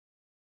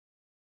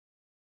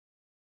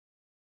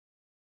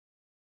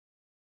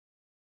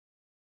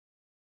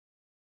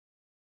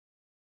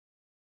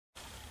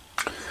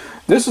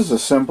This is a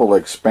simple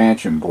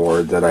expansion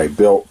board that I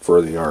built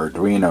for the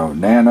Arduino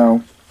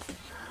Nano.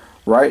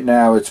 Right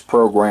now it's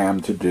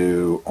programmed to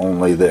do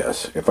only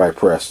this. If I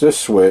press this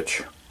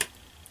switch,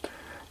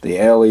 the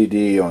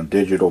LED on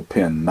digital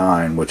pin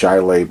 9, which I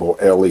label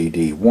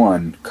LED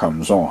 1,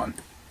 comes on.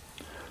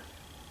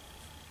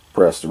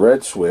 Press the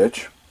red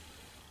switch,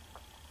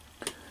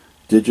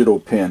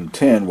 digital pin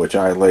 10, which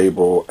I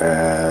label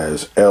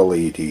as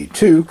LED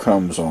 2,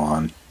 comes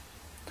on.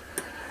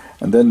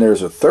 And then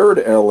there's a third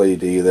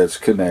LED that's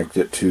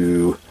connected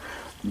to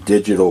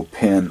digital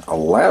pin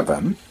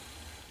 11.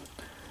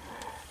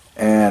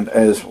 And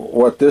as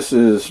what this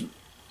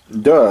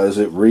does,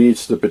 it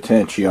reads the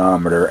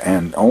potentiometer,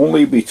 and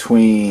only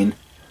between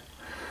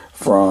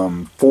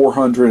from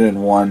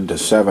 401 to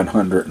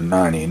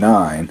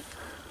 799,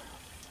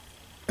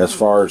 as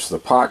far as the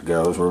pot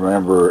goes.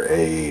 Remember,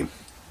 a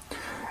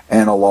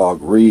analog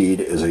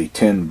read is a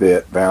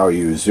 10-bit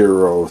value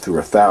 0 through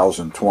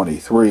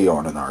 1023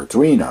 on an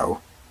Arduino.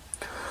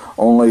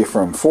 Only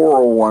from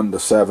 401 to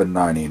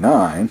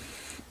 799,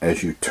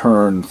 as you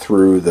turn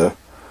through the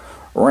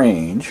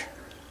range,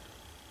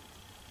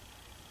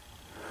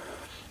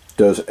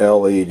 does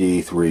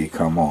LED 3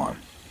 come on.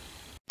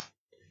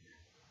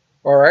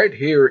 Alright,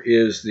 here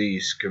is the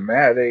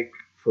schematic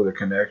for the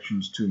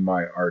connections to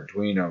my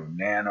Arduino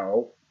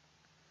Nano.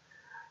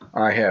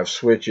 I have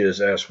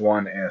switches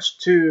S1,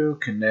 S2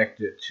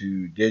 connected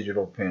to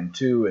digital pin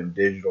 2 and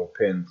digital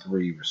pin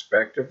 3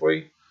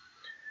 respectively.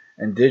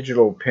 And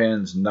digital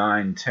pins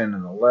 9, 10,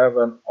 and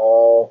 11,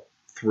 all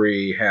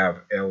three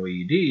have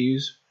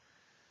LEDs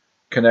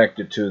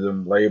connected to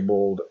them,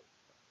 labeled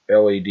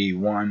LED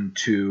 1,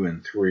 2,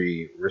 and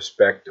 3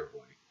 respectively.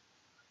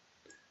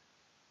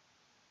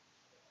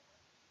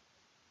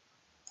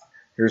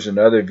 Here's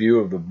another view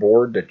of the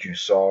board that you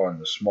saw in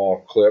the small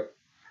clip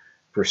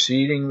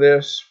preceding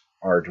this.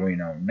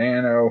 Arduino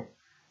Nano,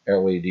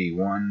 LED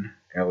 1,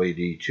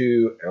 LED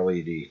 2,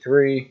 LED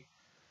 3,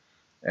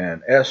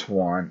 and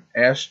S1,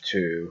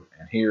 S2,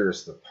 and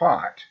here's the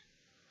pot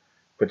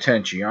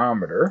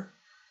potentiometer.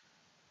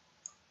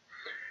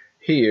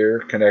 Here,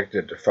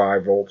 connected to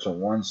 5 volts on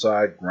one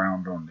side,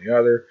 ground on the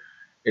other.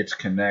 It's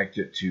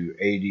connected to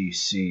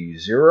ADC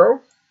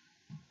 0.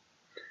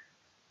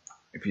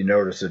 If you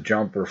notice the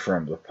jumper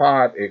from the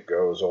pot, it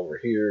goes over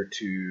here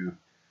to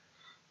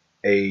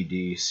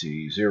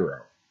ADC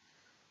 0.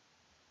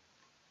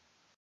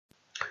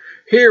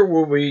 Here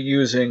we'll be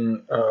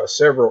using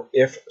several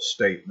if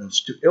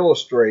statements to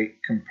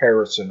illustrate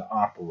comparison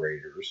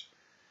operators,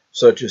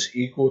 such as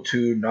equal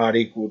to, not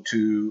equal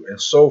to, and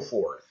so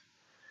forth.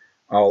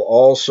 I'll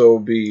also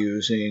be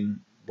using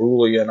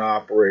Boolean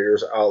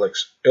operators. I'll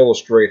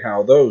illustrate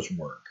how those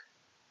work.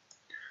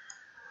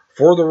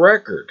 For the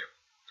record,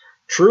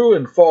 true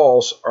and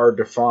false are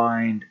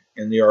defined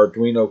in the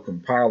Arduino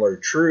compiler.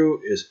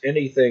 True is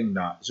anything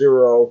not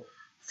 0.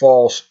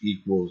 False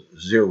equals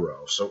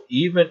 0. So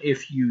even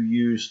if you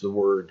use the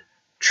word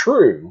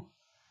true,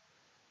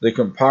 the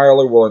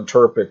compiler will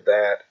interpret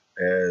that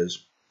as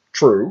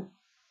true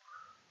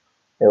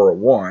or a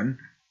 1,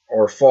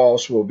 or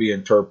false will be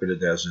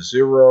interpreted as a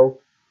 0,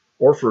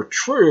 or for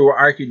true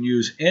I can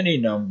use any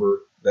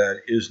number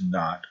that is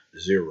not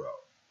 0.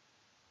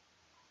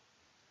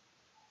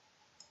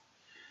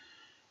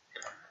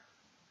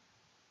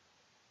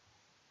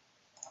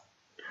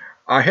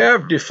 I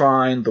have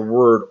defined the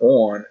word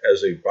on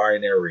as a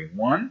binary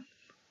 1,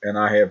 and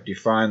I have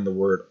defined the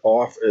word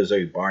off as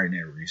a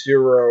binary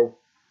 0,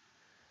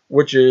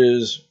 which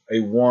is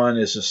a 1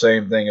 is the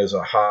same thing as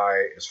a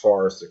high as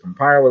far as the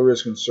compiler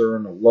is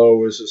concerned. A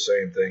low is the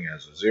same thing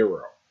as a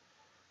 0.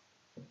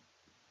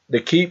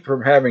 To keep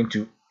from having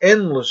to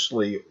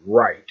endlessly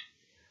write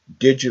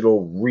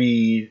digital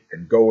read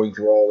and going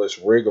through all this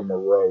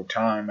rigmarole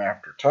time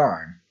after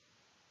time,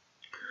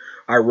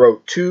 I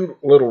wrote two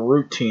little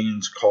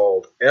routines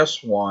called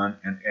S1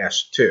 and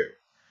S2.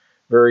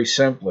 Very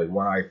simply,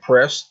 when I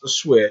press the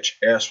switch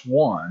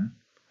S1,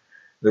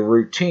 the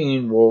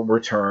routine will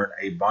return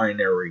a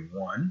binary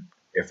 1.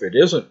 If it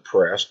isn't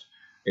pressed,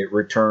 it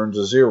returns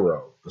a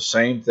 0. The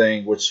same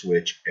thing with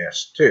switch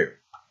S2.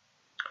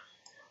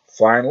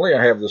 Finally,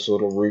 I have this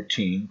little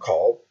routine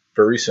called,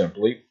 very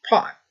simply,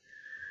 pot.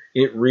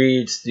 It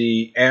reads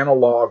the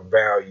analog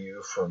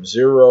value from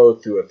 0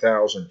 through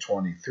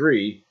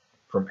 1023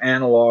 from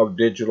analog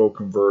digital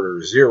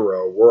converter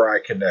 0, where I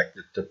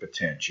connected the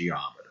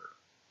potentiometer.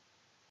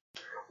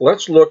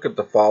 Let's look at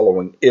the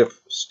following if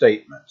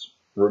statements.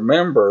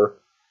 Remember,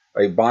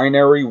 a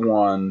binary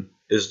 1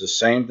 is the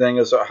same thing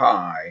as a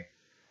high,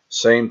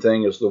 same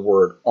thing as the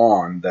word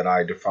on that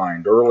I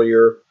defined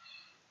earlier.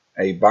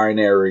 A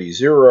binary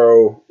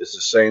 0 is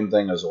the same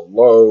thing as a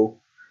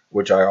low,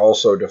 which I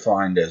also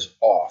defined as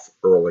off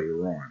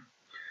earlier on.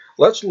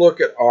 Let's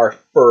look at our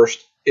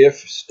first if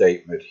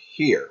statement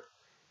here.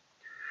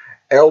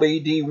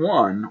 LED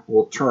 1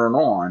 will turn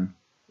on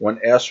when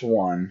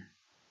S1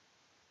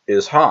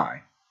 is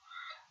high.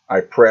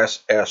 I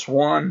press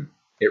S1,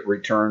 it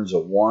returns a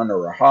 1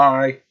 or a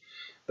high.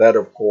 That,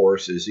 of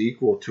course, is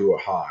equal to a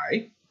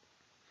high.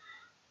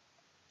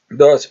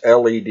 Thus,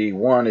 LED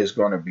 1 is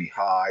going to be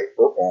high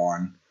or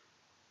on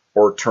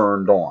or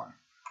turned on.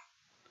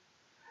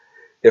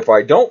 If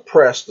I don't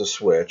press the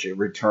switch, it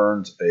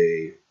returns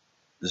a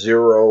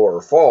 0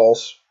 or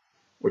false,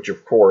 which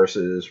of course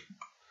is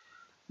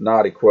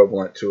not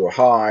equivalent to a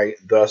high,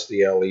 thus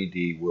the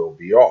LED will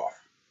be off.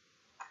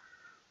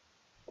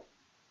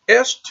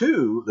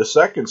 S2, the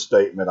second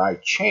statement, I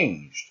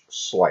changed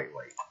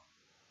slightly.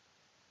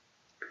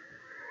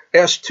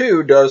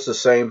 S2 does the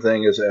same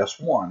thing as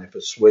S1. If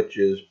a switch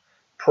is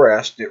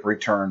pressed, it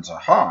returns a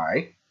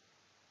high.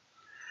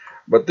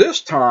 But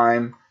this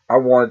time, I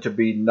want it to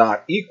be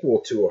not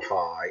equal to a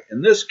high.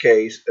 In this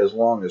case, as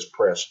long as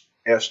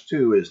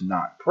S2 is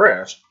not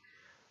pressed,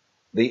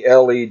 the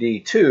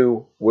LED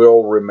 2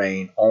 will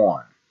remain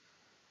on.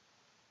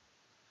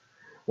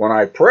 When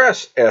I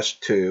press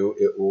S2,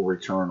 it will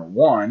return a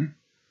 1,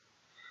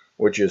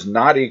 which is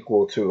not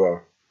equal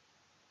to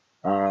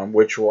a,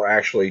 which will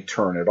actually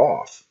turn it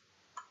off.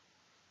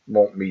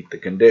 Won't meet the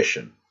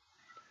condition.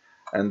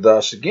 And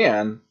thus,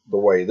 again, the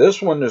way this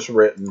one is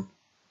written,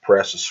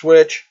 press a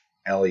switch,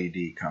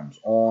 LED comes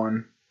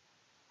on.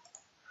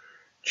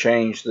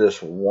 Change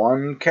this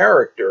one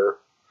character.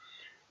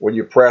 When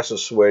you press a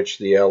switch,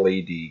 the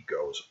LED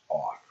goes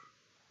off.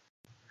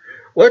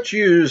 Let's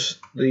use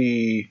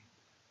the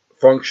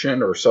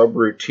function or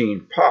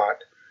subroutine pot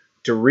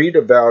to read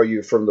a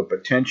value from the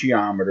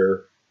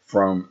potentiometer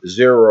from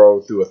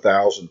 0 through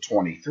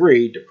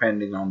 1023,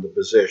 depending on the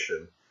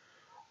position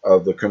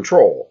of the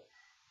control.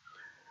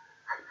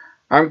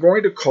 I'm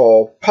going to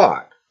call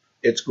pot.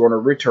 It's going to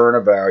return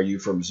a value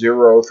from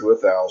 0 through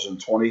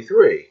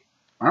 1023.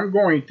 I'm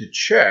going to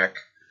check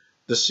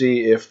to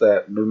see if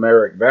that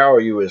numeric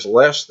value is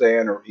less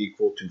than or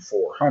equal to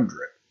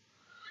 400.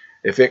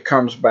 If it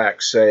comes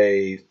back,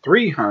 say,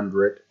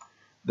 300,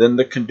 then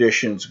the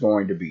condition is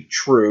going to be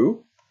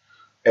true.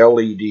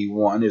 LED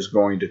 1 is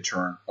going to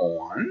turn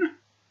on.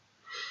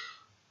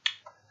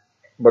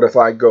 But if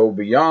I go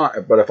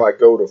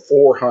to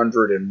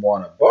 400 and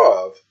 1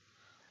 above,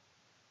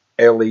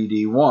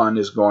 LED 1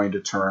 is going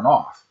to turn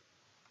off.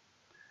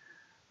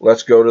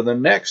 Let's go to the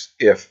next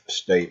if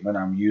statement.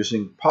 I'm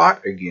using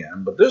pot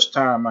again, but this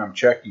time I'm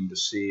checking to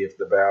see if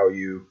the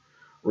value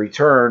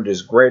returned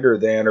is greater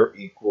than or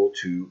equal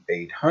to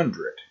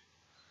 800.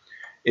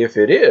 If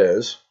it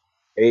is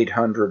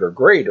 800 or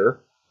greater,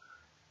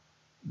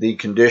 the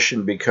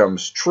condition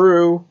becomes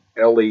true,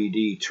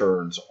 LED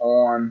turns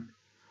on.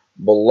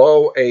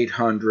 Below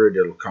 800,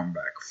 it'll come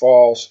back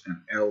false,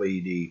 and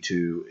LED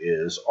 2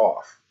 is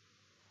off.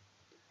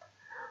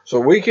 So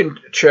we can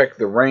check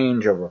the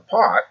range of a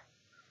pot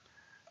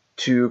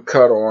to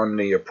cut on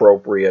the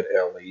appropriate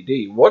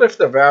LED. What if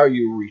the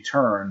value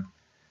returned,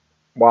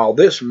 while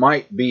this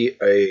might be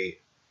a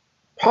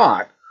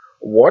pot,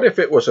 what if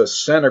it was a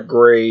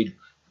centigrade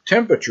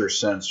temperature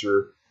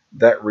sensor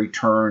that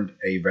returned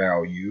a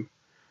value?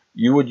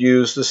 You would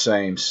use the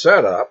same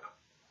setup.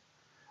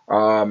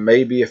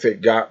 Maybe if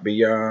it got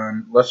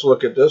beyond, let's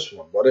look at this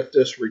one. What if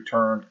this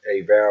returned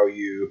a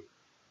value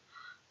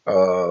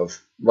of,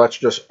 let's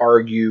just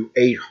argue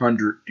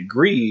 800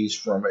 degrees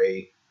from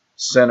a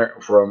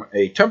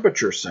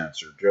temperature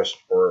sensor, just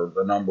for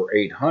the number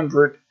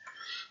 800,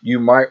 you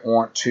might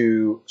want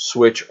to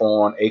switch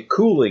on a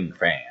cooling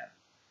fan.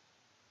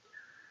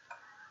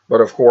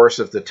 But of course,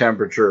 if the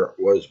temperature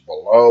was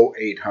below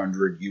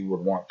 800, you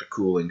would want the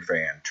cooling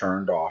fan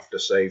turned off to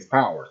save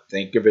power.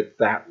 Think of it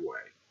that way.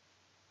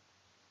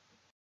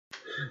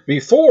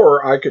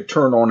 Before, I could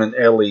turn on an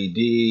LED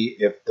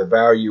if the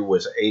value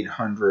was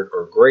 800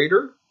 or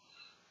greater,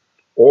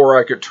 or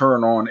I could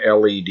turn on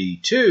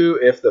LED 2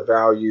 if the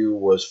value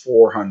was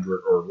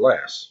 400 or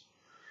less.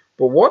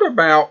 But what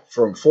about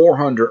from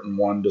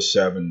 401 to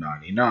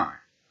 799?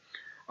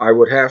 I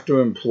would have to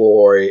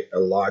employ a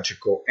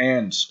logical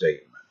AND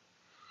statement.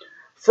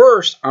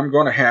 First, I'm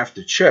going to have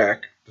to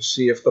check to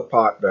see if the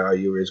pot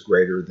value is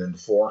greater than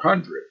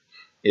 400.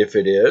 If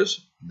it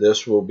is,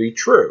 this will be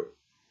true.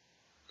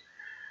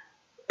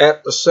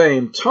 At the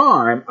same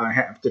time, I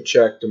have to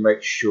check to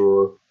make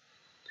sure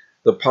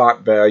the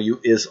pot value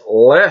is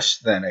less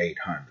than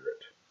 800.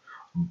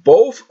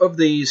 Both of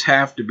these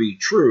have to be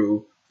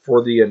true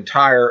for the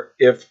entire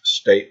if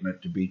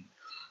statement to be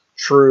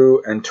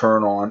true and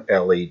turn on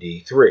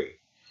LED 3.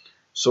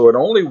 So it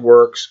only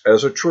works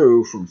as a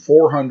true from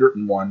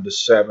 401 to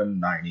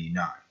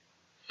 799.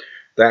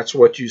 That's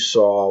what you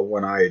saw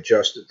when I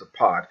adjusted the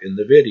pot in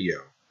the video.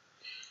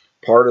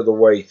 Part of the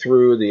way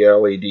through, the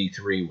LED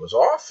 3 was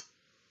off.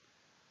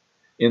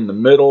 In the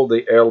middle,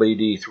 the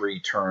LED 3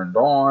 turned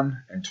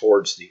on, and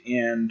towards the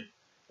end,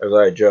 as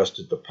I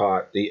adjusted the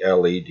pot, the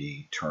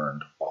LED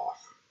turned off.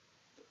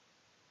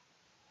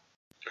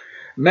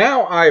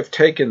 Now I've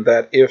taken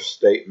that if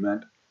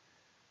statement,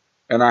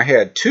 and I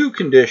had two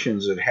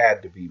conditions that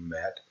had to be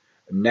met.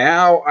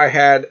 Now I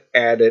had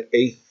added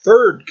a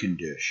third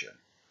condition.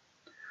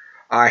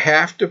 I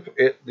have to,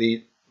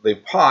 the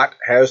pot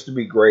has to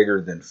be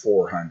greater than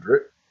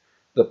 400.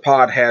 The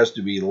pot has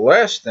to be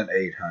less than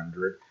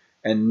 800.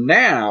 And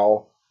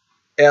now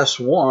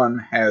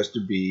S1 has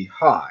to be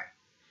high.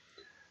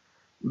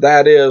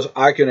 That is,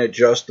 I can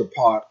adjust the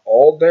pot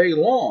all day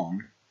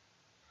long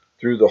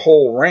through the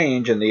whole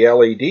range and the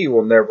LED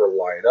will never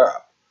light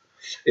up.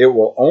 It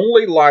will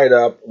only light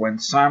up when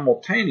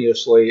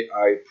simultaneously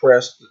I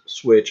press the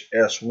switch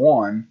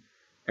S1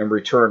 and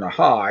return a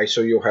high,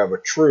 so you'll have a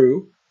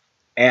true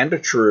and a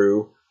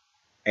true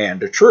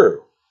and a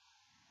true.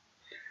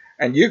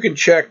 And you can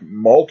check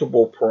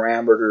multiple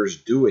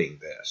parameters doing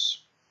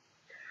this.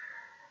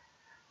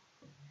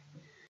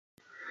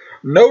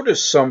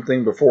 Notice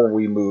something before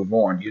we move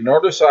on. You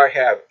notice I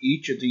have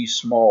each of these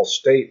small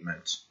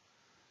statements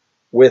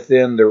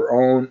within their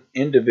own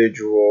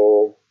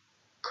individual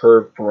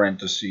curved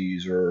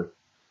parentheses or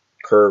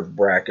curved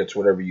brackets,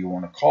 whatever you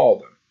want to call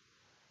them,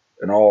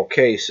 in all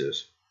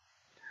cases.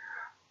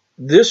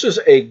 This is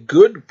a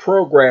good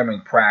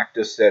programming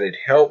practice that it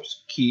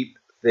helps keep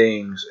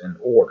things in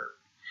order.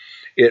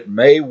 It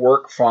may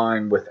work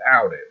fine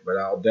without it, but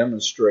I'll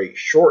demonstrate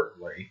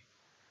shortly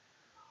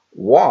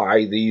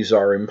why these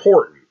are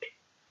important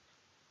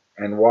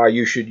and why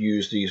you should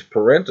use these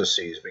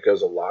parentheses,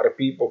 because a lot of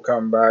people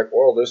come back,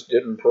 well, this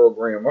didn't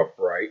program up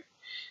right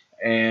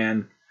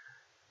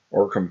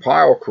or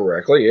compile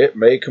correctly. It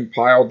may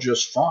compile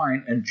just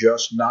fine and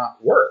just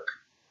not work.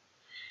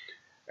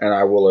 And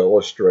I will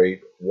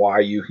illustrate why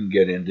you can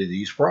get into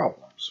these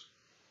problems.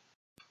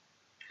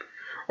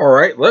 All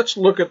right, let's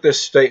look at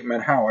this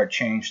statement, how I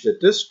changed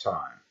it this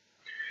time.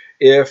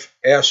 If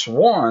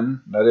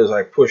S1, that is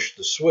I push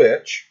the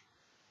switch,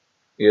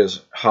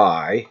 is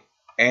high,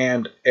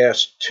 and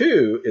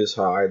S2 is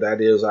high,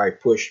 that is I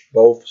push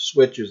both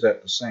switches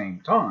at the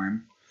same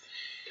time,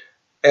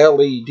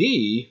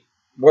 LED,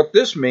 what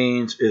this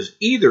means is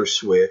either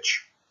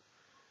switch,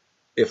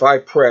 if I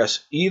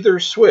press either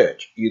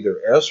switch, either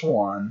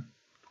S1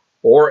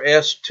 or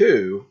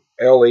S2,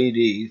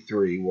 LED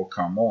 3 will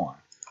come on.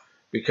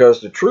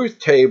 Because the truth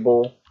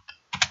table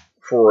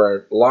for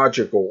a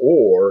logical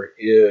OR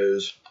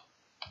is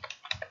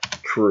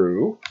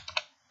true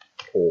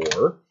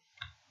or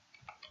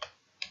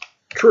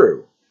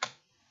true.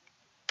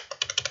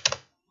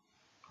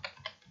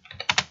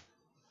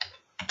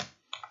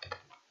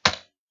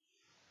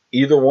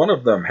 Either one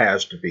of them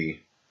has to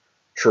be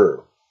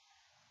true.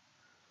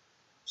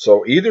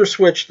 So either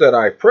switch that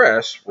I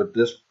press with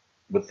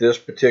this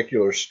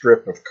particular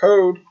strip of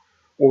code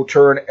will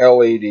turn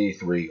LED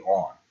 3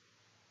 on.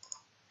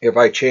 If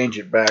I change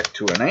it back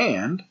to an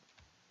AND,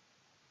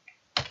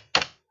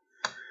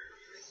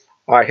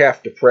 I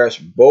have to press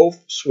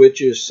both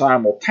switches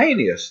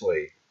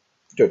simultaneously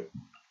to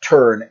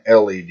turn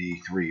LED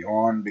 3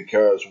 on,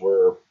 because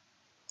we're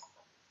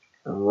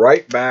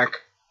right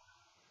back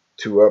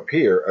to up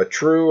here. A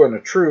true and a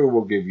true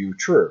will give you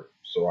true.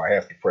 So I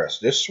have to press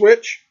this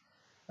switch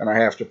and I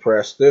have to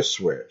press this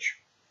switch.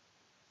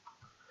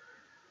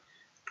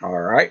 All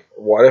right,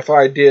 what if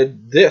I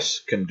did this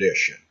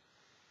condition?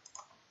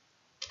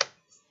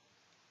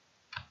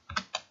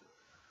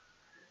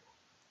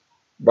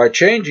 By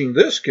changing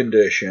this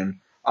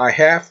condition, I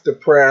have to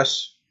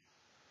press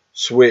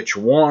switch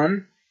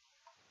 1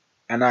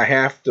 and I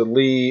have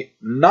to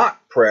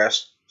not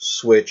press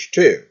switch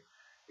 2.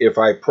 If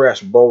I press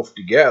both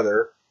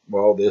together,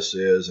 well, this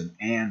is an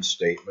AND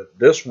statement.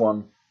 This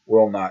one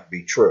will not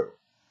be true.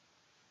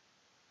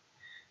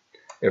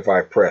 If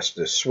I press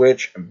this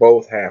switch,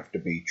 both have to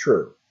be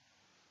true.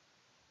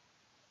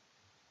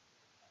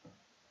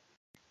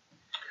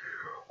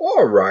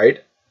 All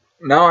right,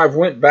 now I've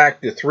went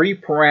back to 3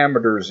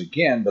 parameters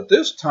again, but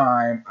this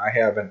time I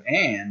have an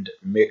AND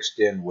mixed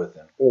in with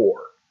an OR.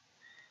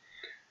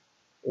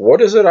 What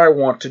is it I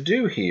want to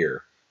do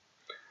here?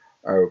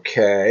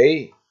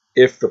 Okay,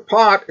 if the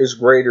pot is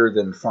greater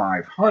than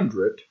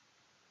 500,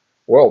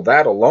 well,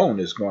 that alone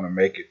is going to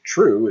make it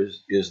true.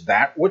 Is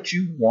that what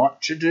you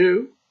want to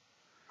do?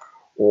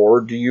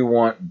 Or do you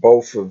want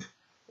both of,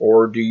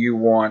 or do you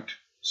want,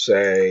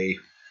 say,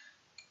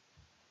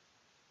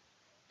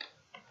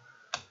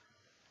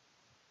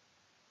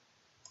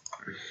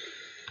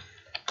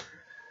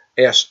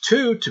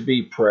 S2 to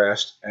be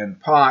pressed and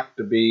pot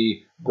to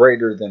be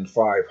greater than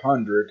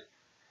 500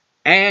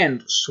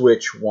 and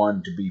switch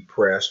 1 to be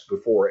pressed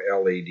before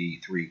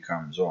LED 3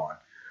 comes on?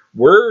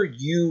 Where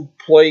you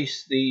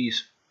place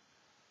these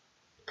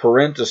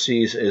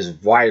parentheses is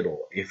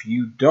vital. If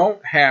you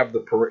don't have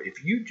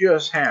if you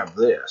just have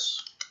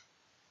this,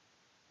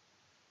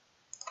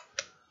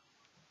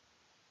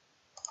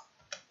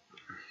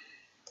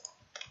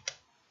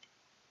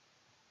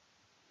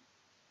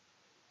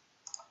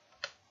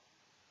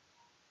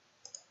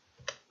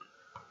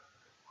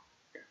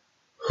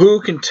 who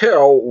can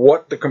tell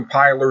what the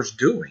compiler's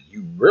doing?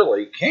 You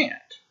really can't.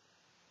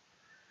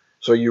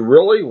 So you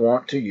really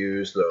want to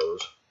use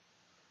those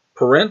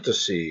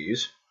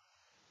parentheses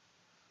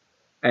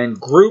and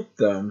group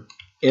them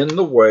in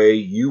the way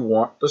you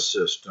want the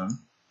system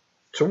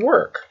to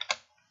work.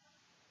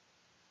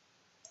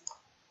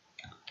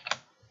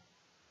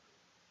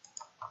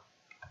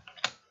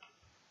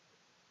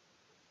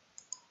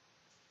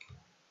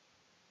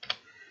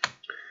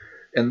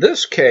 In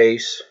this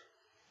case,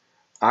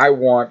 I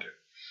want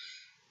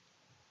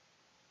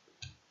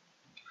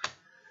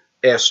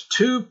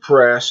S2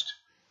 pressed,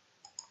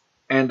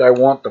 and I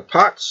want the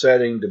pot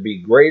setting to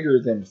be greater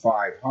than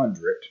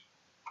 500,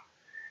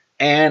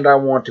 and I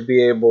want to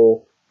be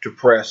able to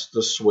press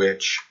the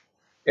switch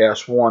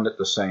S1 at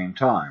the same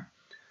time.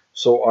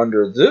 So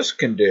under this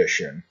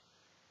condition,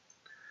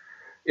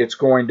 it's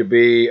going to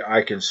be,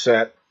 I can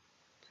set,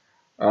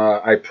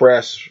 I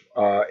press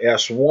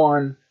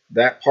S1,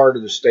 that part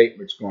of the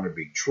statement is going to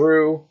be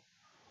true.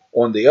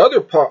 On the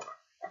other part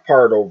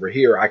over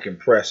here, I can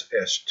press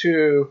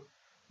S2,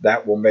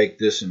 that will make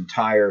this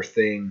entire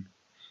thing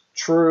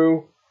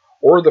true,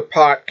 or the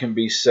pot can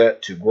be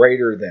set to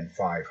greater than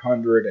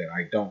 500 and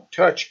I don't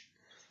touch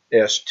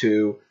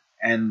S2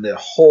 and the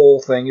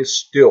whole thing is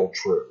still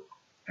true,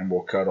 and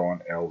we'll cut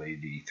on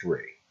LED 3.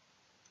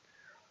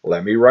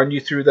 Let me run you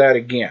through that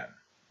again.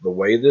 The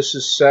way this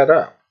is set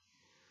up,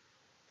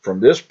 from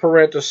this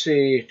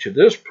parenthesis to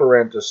this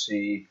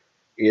parenthesis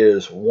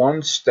is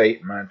one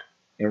statement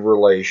in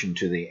relation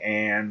to the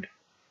AND.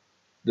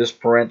 This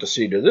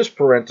parenthesis to this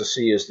parenthesis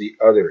is the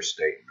other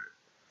statement.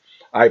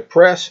 I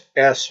press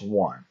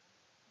S1.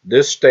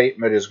 This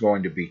statement is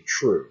going to be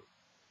true.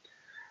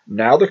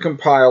 Now the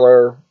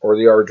compiler or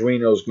the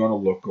Arduino is going to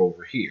look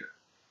over here.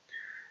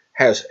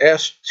 Has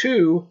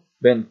S2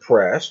 been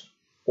pressed,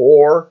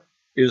 or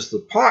is the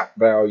pot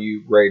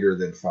value greater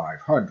than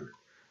 500?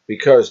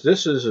 Because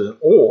this is an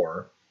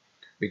OR,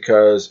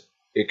 because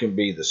it can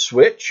be the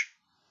switch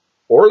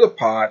or the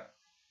pot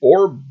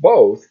or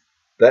both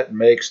that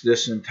makes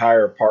this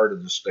entire part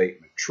of the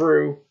statement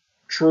true.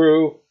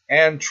 True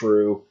and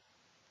true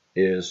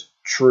is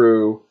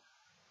true,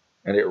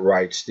 and it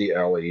writes the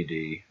LED,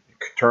 it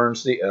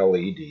turns the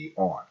LED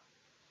on.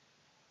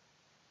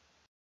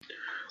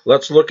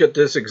 Let's look at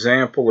this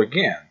example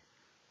again.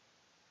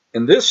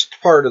 In this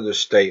part of the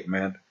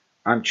statement,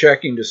 I'm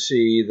checking to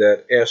see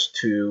that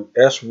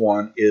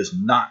S1 is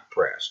not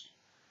pressed.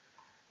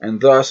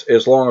 And thus,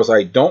 as long as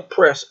I don't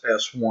press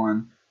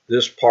S1,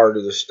 this part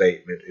of the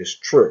statement is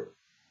true.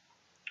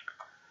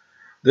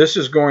 This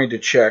is going to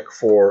check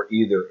for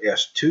either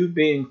S2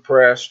 being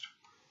pressed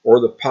or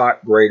the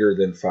pot greater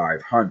than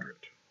 500.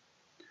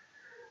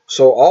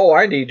 So all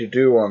I need to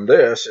do on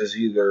this is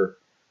either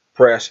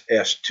press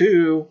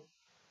S2,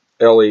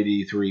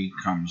 LED 3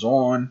 comes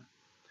on.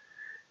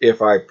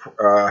 If I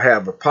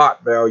have a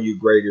pot value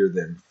greater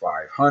than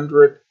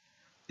 500,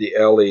 the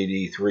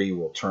LED 3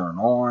 will turn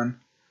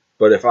on.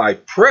 But if I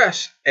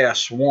press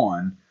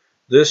S1,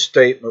 this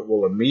statement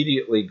will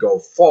immediately go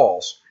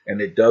false,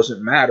 and it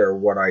doesn't matter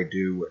what I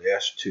do with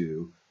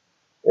S2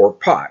 or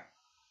pot.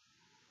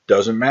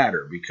 Doesn't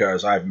matter,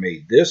 because I've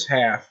made this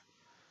half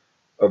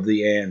of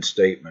the AND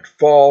statement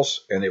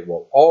false, and it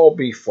will all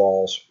be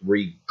false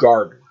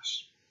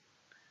regardless.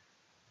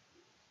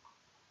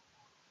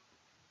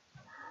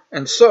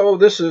 And so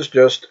this is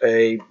just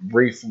a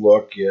brief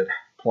look at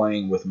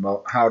playing with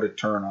how to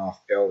turn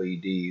off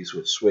LEDs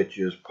with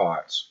switches,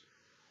 pots,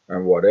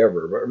 and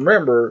whatever. But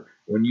remember,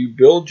 when you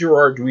build your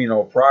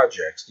Arduino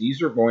projects,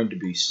 these are going to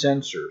be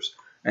sensors,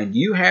 and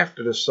you have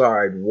to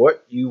decide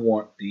what you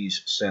want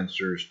these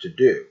sensors to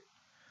do.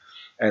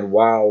 And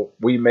while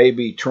we may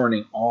be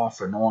turning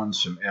off and on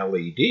some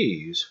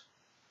LEDs,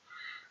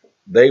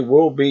 they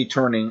will be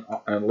turning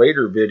in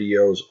later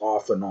videos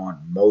off and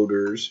on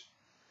motors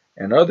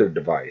and other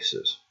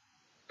devices.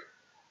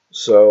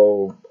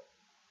 So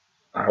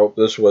I hope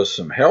this was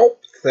some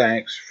help.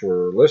 Thanks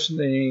for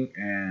listening,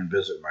 and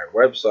visit my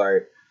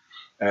website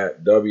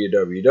at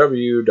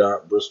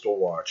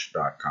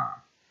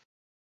www.bristolwatch.com.